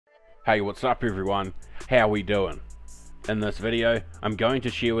Hey, what's up everyone? How we doing? In this video, I'm going to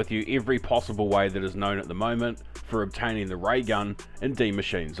share with you every possible way that is known at the moment for obtaining the Raygun in Die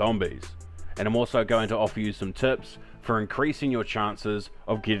Maschine Zombies. And I'm also going to offer you some tips for increasing your chances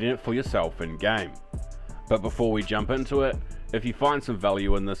of getting it for yourself in game. But before we jump into it, if you find some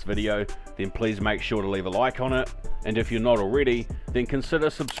value in this video, then please make sure to leave a like on it, and if you're not already, then consider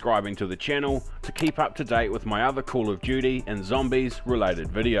subscribing to the channel to keep up to date with my other Call of Duty and Zombies related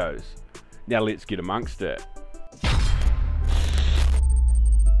videos. Now let's get amongst it.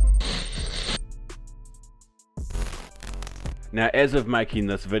 Now, as of making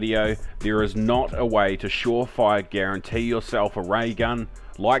this video, there is not a way to surefire guarantee yourself a ray gun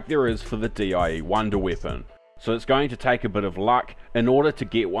like there is for the DIE Wonder Weapon, so it's going to take a bit of luck in order to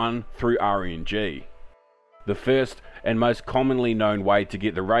get one through RNG. The first and most commonly known way to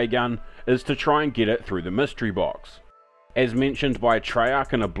get the ray gun is to try and get it through the mystery box. As mentioned by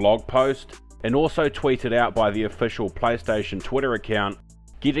Treyarch in a blog post, and also tweeted out by the official PlayStation Twitter account,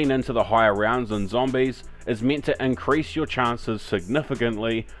 getting into the higher rounds in Zombies is meant to increase your chances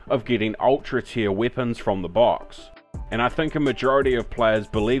significantly of getting ultra tier weapons from the box. And I think a majority of players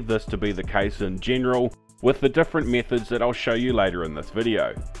believe this to be the case in general, with the different methods that I'll show you later in this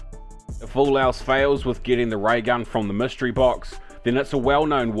video. If all else fails with getting the ray gun from the mystery box, then it's a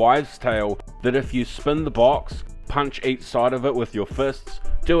well-known wives' tale that if you spin the box, punch each side of it with your fists,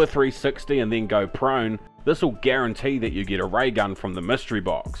 do a 360 and then go prone, this will guarantee that you get a ray gun from the mystery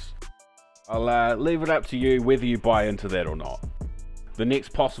box. I'll leave it up to you whether you buy into that or not. The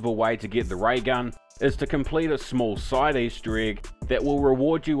next possible way to get the ray gun is to complete a small side Easter egg that will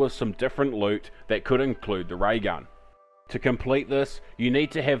reward you with some different loot that could include the ray gun. To complete this, you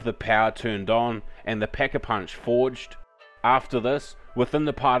need to have the power turned on and the Pack-a-Punch forged. After this, within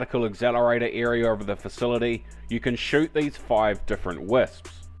the particle accelerator area of the facility, you can shoot these 5 different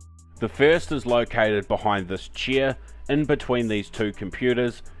wisps. The first is located behind this chair, in between these 2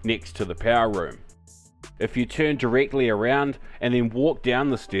 computers next to the power room. If you turn directly around and then walk down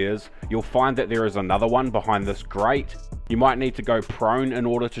the stairs, you'll find that there is another one behind this grate. You might need to go prone in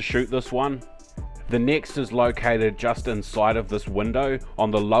order to shoot this one. The next is located just inside of this window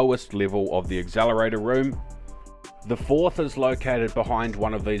on the lowest level of the accelerator room. The fourth is located behind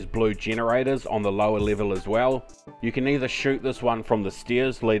one of these blue generators on the lower level as well. You can either shoot this one from the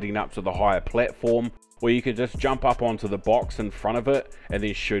stairs leading up to the higher platform, or you could just jump up onto the box in front of it and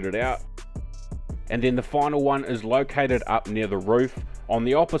then shoot it out. And then the final one is located up near the roof on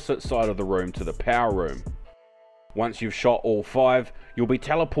the opposite side of the room to the power room. Once you've shot all 5, you'll be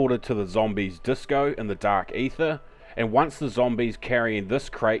teleported to the zombies disco in the dark ether, and once the zombies carrying this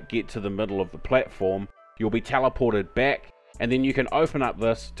crate get to the middle of the platform, you'll be teleported back, and then you can open up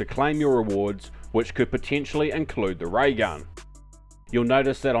this to claim your rewards, which could potentially include the ray gun. You'll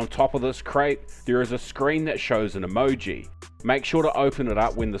notice that on top of this crate, there is a screen that shows an emoji. Make sure to open it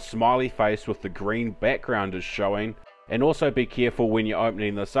up when the smiley face with the green background is showing, and also be careful when you're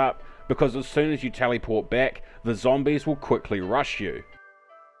opening this up, because as soon as you teleport back, the zombies will quickly rush you.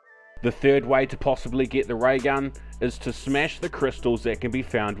 The third way to possibly get the ray gun is to smash the crystals that can be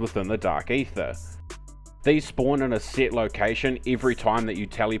found within the dark ether. These spawn in a set location every time that you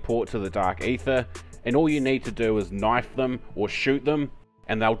teleport to the dark ether, and all you need to do is knife them or shoot them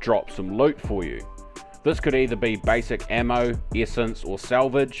and they'll drop some loot for you. This could either be basic ammo, essence or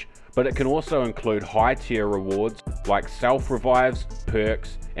salvage, but it can also include high tier rewards like self revives,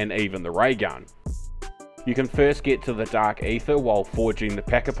 perks and even the ray gun. You can first get to the dark ether while forging the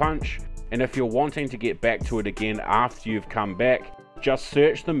Pack-a-Punch, and if you're wanting to get back to it again after you've come back, just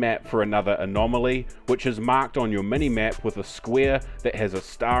search the map for another anomaly, which is marked on your mini-map with a square that has a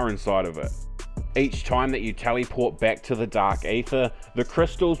star inside of it. Each time that you teleport back to the dark ether, the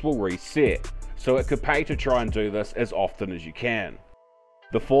crystals will reset, so it could pay to try and do this as often as you can.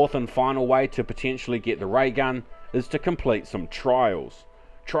 The fourth and final way to potentially get the ray gun is to complete some trials.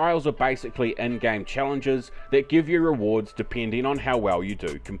 Trials are basically in-game challenges that give you rewards depending on how well you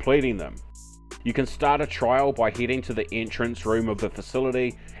do completing them. You can start a trial by heading to the entrance room of the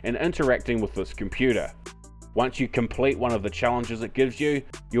facility and interacting with this computer. Once you complete one of the challenges it gives you,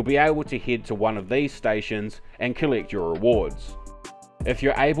 you'll be able to head to one of these stations and collect your rewards. If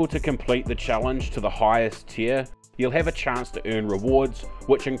you're able to complete the challenge to the highest tier, you'll have a chance to earn rewards,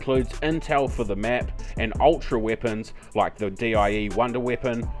 which includes intel for the map and ultra weapons like the DIE Wonder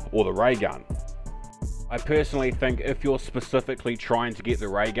Weapon or the ray gun. I personally think if you're specifically trying to get the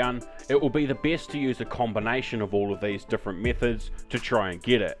ray gun, it will be the best to use a combination of all of these different methods to try and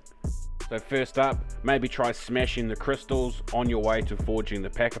get it. So first up, maybe try smashing the crystals on your way to forging the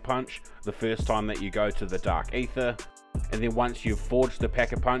Pack-a-Punch the first time that you go to the dark ether. and then once you've forged the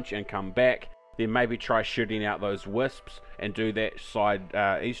pack-a-punch and come back, then maybe try shooting out those wisps and do that side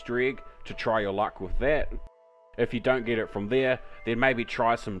Easter egg to try your luck with that. If you don't get it from there, then maybe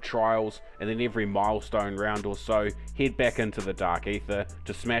try some trials, and then every milestone round or so, head back into the Dark Ether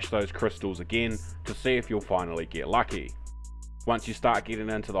to smash those crystals again to see if you'll finally get lucky. Once you start getting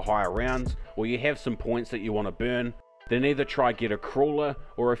into the higher rounds, or you have some points that you want to burn, then either try get a crawler,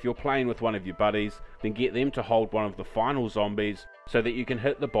 or if you're playing with one of your buddies, then get them to hold one of the final zombies so that you can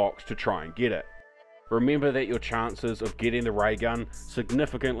hit the box to try and get it. Remember that your chances of getting the Raygun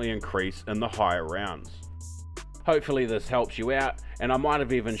significantly increase in the higher rounds. Hopefully this helps you out, and I might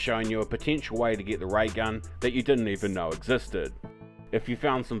have even shown you a potential way to get the Raygun that you didn't even know existed. If you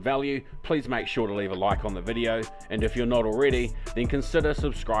found some value, please make sure to leave a like on the video, and if you're not already, then consider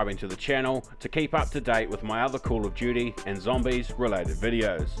subscribing to the channel to keep up to date with my other Call of Duty and zombies related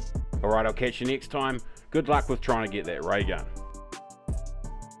videos. Alright, I'll catch you next time. Good luck with trying to get that Raygun.